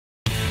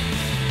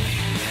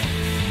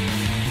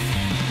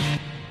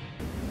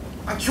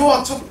日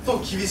はちょっと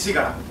厳しい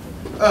か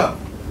ら。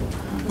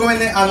ごめん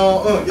ね、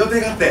予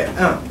定があって。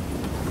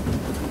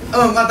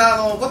また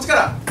こっちか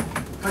ら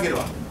かける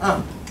わ。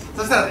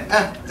そしたらね、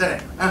じゃあ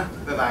ね、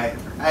バイバイ。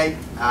はい、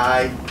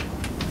はい。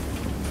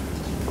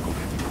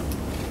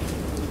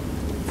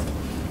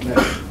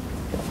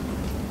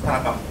田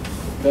中。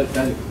大丈夫。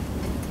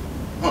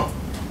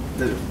大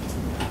丈夫。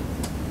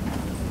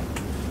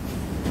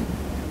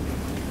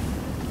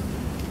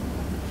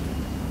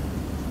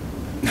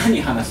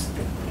何話し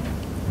て。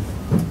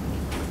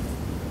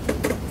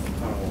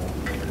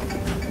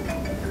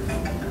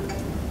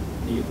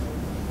いいよ。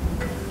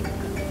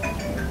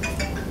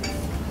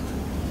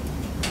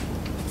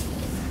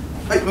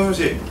はい、もしも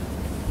し。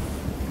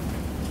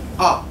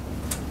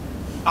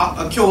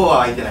今日は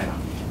空いてないな。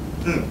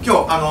今日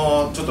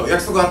ちょっと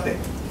約束があって。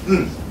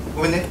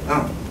ごめんね。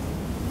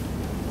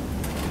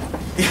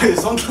いやいや、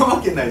そんな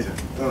わけないじゃん。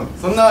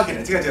そんなわけな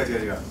い。違う。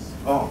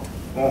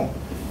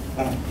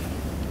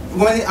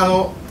ごめんね、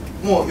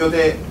もう予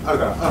定ある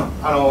から。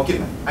切る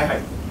ね。は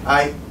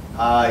い。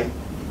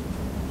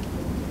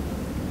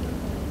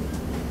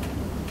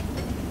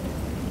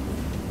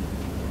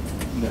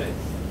誰？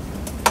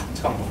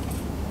近本。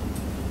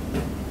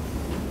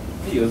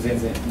いいよ、全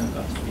然。なん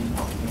か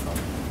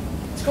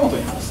近本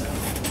に話したよ。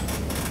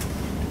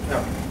い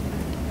や、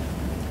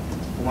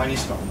お前に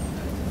しか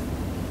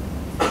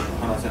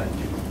話せないっ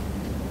ていうか。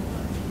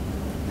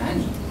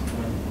何？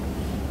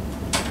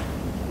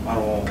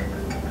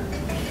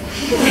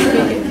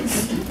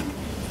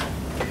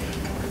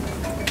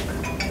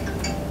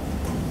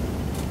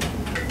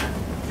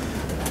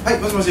はい、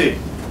もしもし。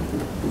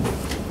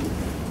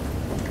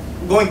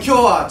ごめん、今日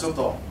はちょっ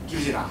と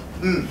厳しいな。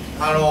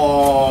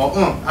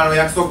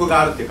約束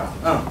があるっていうか。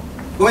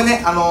ごめん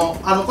ね、こ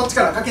っち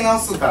からかけ直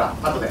すから、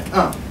後で。じ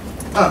ゃ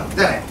あ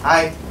ね。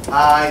はい。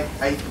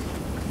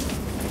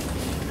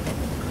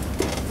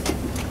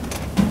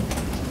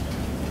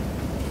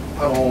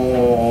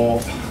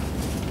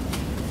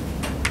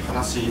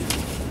話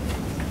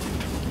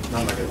な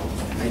んだけど。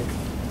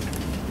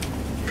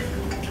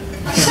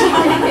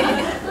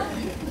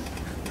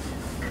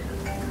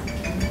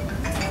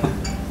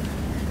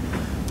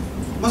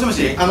もしも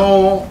し、今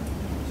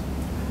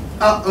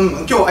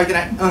日空いて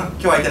ない。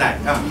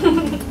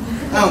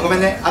ごめん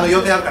ね、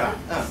予定あるから。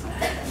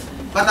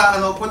ま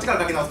たこっちから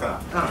かけ直すから。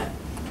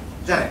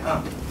じゃあね。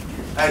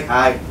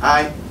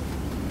はい。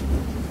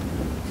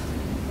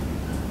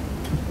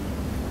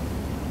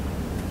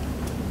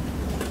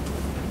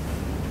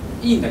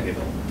いいんだけど、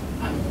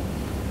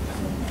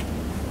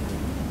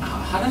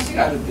話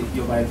があるって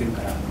呼ばれてる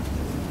から、なん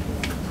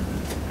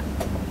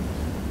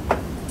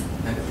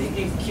か電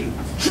源切る。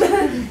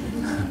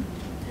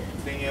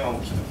電源はも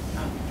う切った。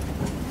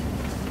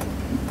め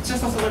っちゃ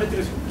誘われて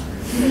るじゃん。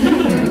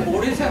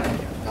俺じゃないよ。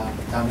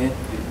ダメって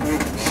言っ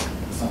て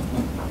さ、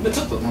ち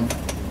ょっとなんか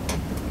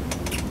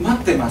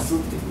待ってますっ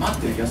て、待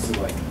ってるよす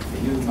ごいって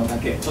いうのだ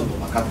けちょっと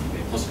分かって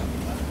ほしかっ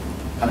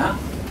たかな。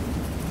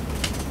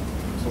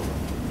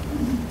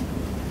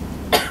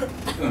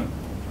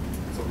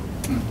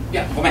い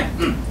や、ごめん。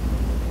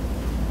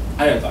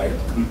ありがとう。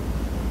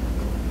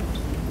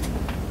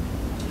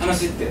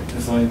話って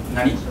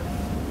何？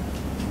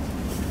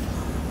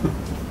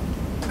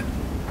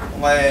お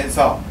前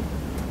さ、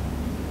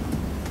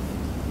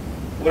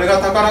俺が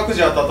宝く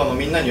じ当たったの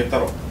みんなに言った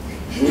ろ。鳴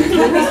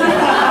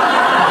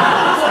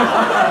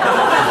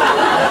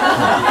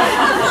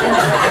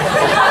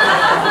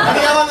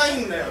りやまない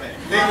んだよね、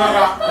電話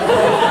が。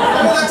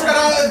友達か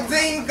ら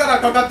全員から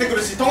かかってく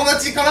るし、友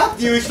達かなっ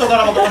ていう人か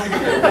らもかかってくる。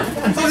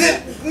それ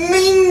で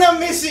みんな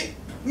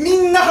み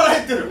んな腹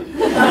減ってる。み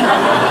ん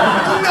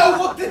な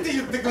怒ってって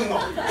言ってくんの。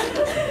ね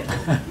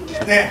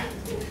え、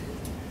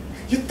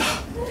言った？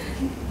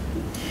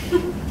言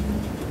っ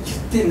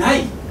てな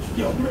い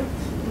よ。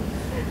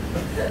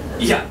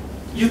言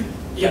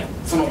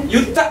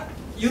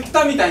っ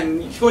たみたい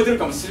に聞こえてる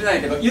かもしれな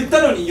いけど、言っ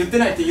たのに言って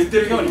ないって言って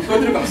るように聞こえ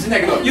てるかもしれな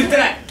いけど、言って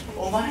ない。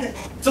お前、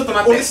ちょっと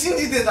待って。俺信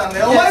じてたんだ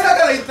よ。お前だか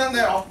ら言ったん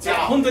だよ。じ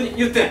ゃあ本当に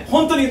言ってない。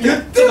本当に言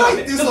ってな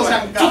いって嘘じ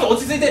ゃんか。ちょっと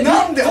落ち着いて。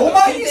なんでお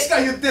前にし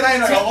か言ってない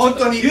のよ。本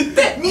当に言っ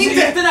て見て。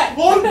言ってない。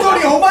本当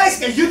にお前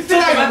しか言って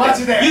ないのマ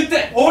ジで。言っ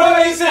て。俺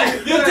は言ってない。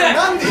言ってない。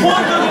なんで本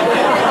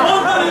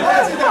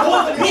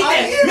当に見て。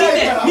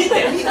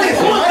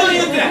本当に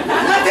言ってない。だ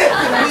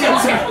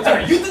か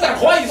ら言ってたら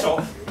怖いでしょ。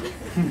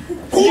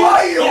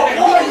怖いよ。言っ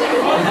て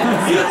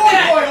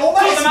ない。お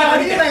前しかあ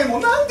りえないも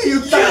ん。なんで言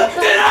ったの？言って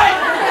ない。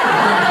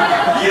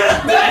こん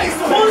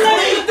な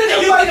に言ってて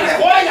言ってたら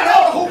怖いだ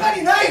ろ。他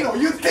にないの？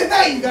言って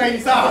ない以外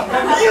にさ。言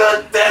っ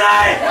て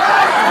ない。だか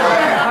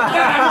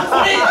ら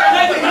これ以外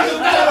ないと言っ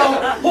たら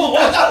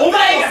お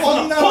前が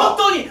本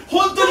当に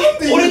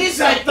俺にし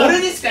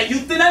か言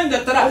ってないんだ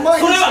ったら、それ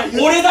は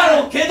俺だ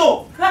ろうけ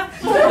ど、それ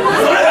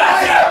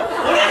は違う。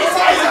俺にしか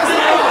言って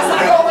ないんだっ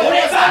たら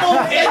俺だろ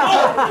うけど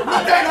み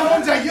たいなも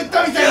んじゃん。言っ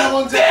たみたいな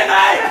もんじゃん。言って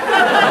ない。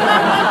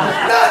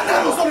なん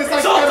なのそれさっ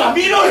きから。ちょっと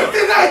見ろよ。言っ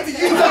てないって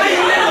言うだけ。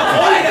言っ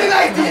て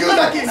ないって言う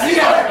だけに。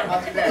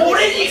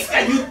俺にし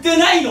か言って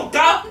ないの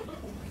か。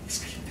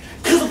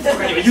家族と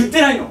かには言っ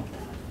てないの。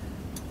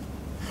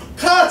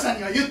母ちゃん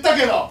には言った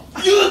けど。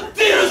言っ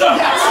てるじゃん。い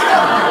や違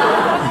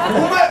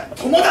う、お前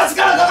友達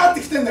からかかっ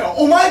てきてんだよ。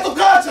お前と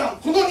母ちゃん、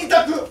この二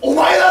択お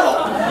前だ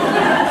ろ。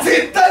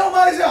絶対お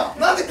前じゃん。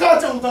なんで母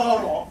ちゃんを疑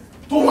うの？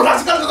友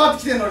達からかかっ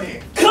てきてんの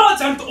に。母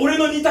ちゃんと俺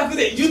の二択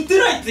で言って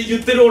ないって言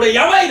ってる俺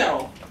やばいだ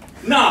ろ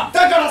なあ。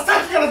だからさ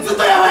っきからずっ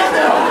とやばいん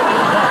だよ。な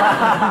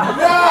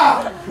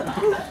あ、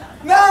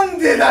なん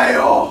でだ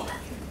よ。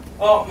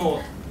あ、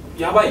も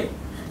うやばいよ。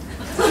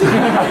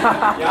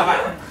やばい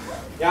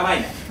やば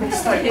いね。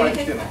下いっぱい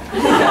来てんの。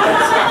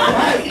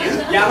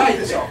やばい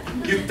でしょ。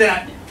言ってな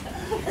い。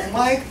お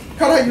前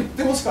から言っ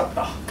てほしかっ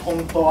た。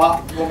本当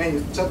はごめん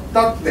言っちゃっ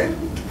たって。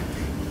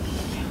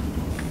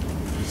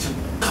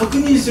確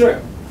認しろよ。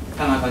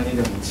田中に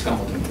でも近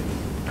本にでも。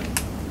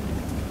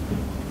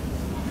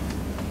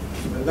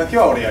それだけ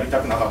は俺やりた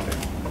くなかったよ。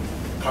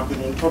確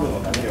認取る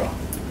のだけは。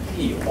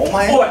いいよ。お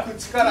前の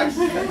口から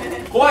聞いた。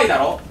怖いだ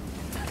ろ。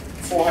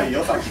怖い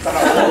よさっきか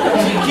ら。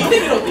聞い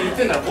てみろって言っ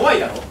てんなら怖い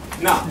だろ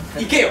なあ。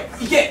行けよ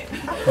行け。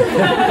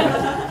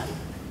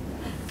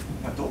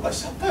どうか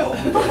しちゃったよ。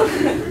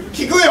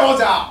聞くよ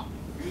じゃあ。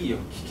いいよ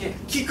聞け。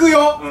聞く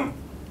よ。うん。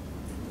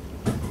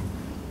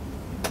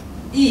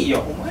いいよ。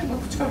お前の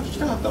口から聞き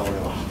たかった俺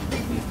は。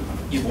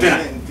言ってな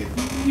い。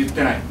言っ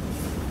てない。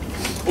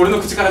俺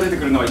の口から出て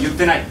くるのは言っ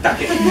てないだ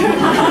け。もう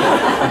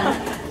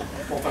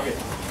かけた。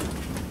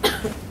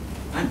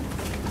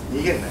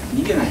逃げんなよ。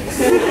逃げないで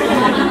す。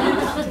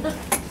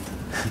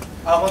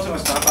あ、もしも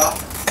し田中。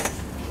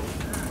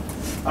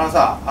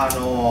さ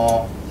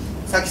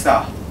さっき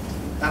さ、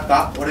なん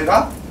か俺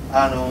が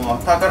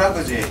宝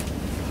くじ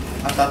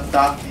当たっ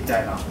たみ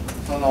たいな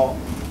その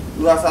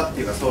噂って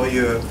いうかそうい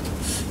う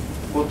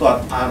こと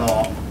は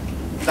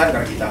誰か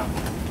ら聞いた？い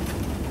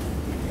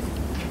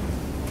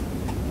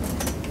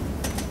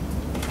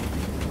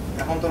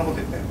や本当のこと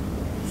言って。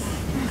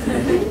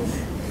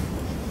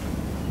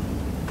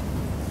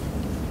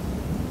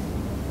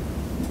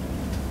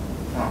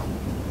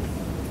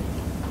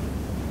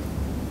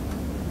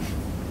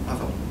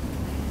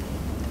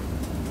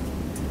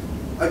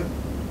はいは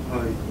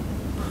い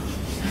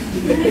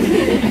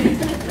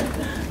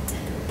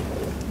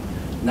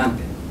なん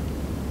て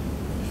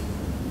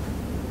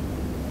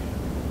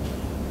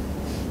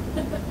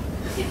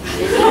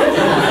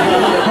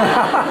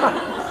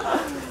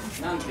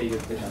なんて言っ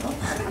てたの？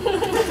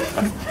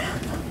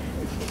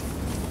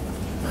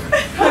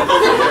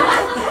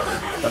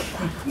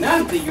な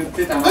んて言っ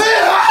てたの？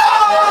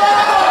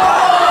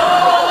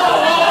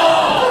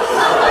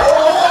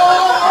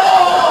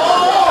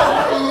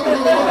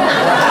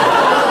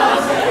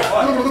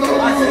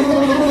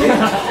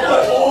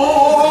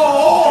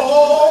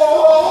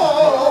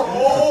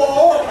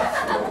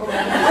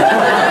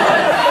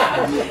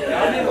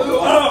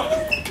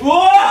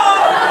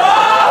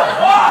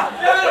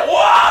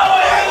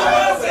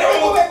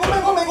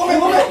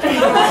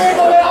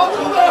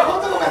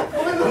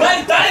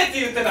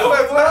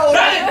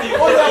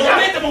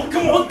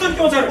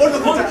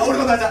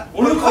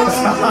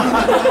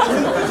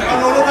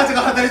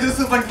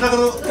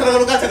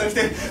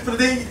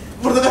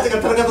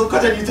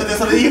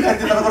家帰って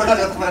田中の母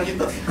ちゃんが隣に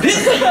行った。レッ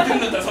スンやってる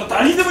んだったらそれ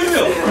誰にでも言う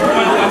よ。お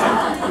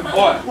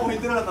い、もう言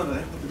ってなかったんだ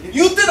ね。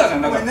言ってたじゃ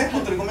ん。ごめんね、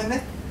本当にごめん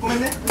ね。ごめ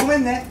んね、ごめ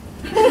んね。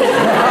ち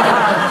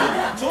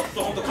ょっ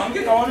と本当関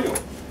係変わるよ。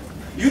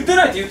言って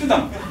ないって言ってた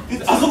の。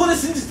あそこで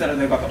信じてたら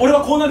よかった。俺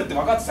はこうなるって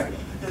分かってたけど。い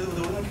やでも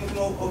俺の気持ち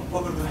も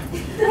分かるくない。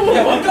い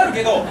や分かる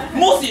けど、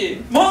も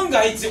し万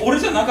が一俺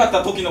じゃなかっ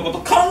た時のこと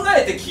考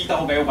えて聞いた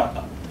方がよかっ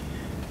た。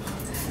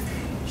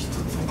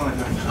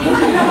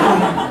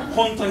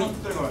本当に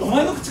お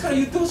前の口から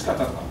言ってほしかっ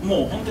たとか、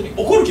もう本当に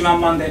怒る気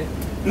満々で、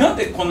なん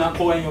でこんな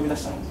公園呼び出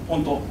したの？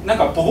本当なん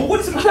かボコボコ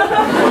にするね。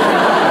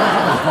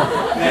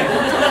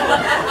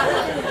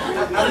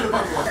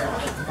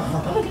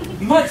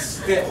マ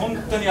ジで本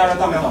当に改め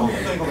た方がいい。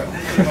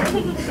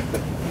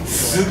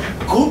すっ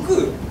ご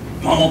く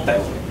守った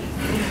よ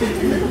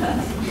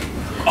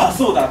俺。あ、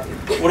そうだ、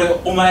俺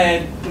お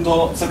前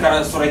とそれか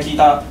らそれ聞い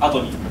た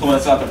後に友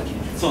達と会った時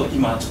に、そう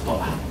今ちょっ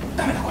と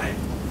ダメだこれ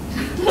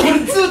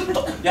ずっ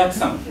とやって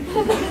たの。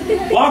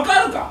わ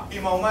かるか？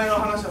今お前の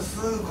話はす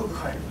ごく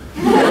入る。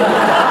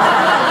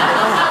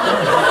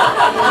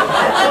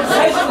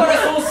最初から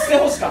そうして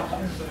ほしかった。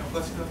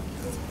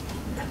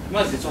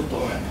マジでちょっと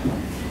ごめん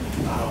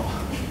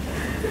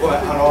本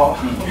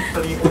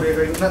当に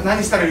俺が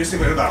何したら許して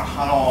くれるか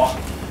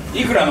な。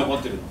いくら残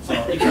ってる？そ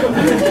のいくら残っ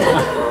てる？や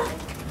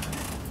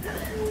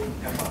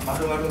っぱ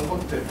丸々残っ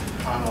てる。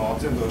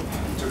全部貯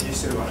金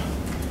してるから。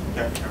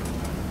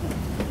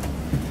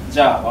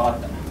じゃあ分か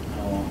った。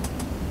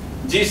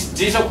G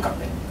ショック買っ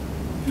て。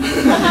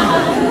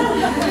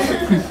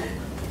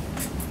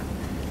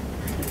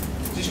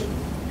G ショック？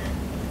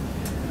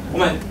お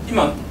前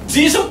今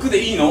G ショック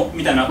でいいの？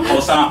みたいな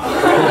顔したな。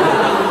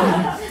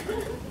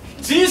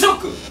G ショッ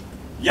ク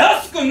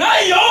安く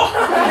ないよ。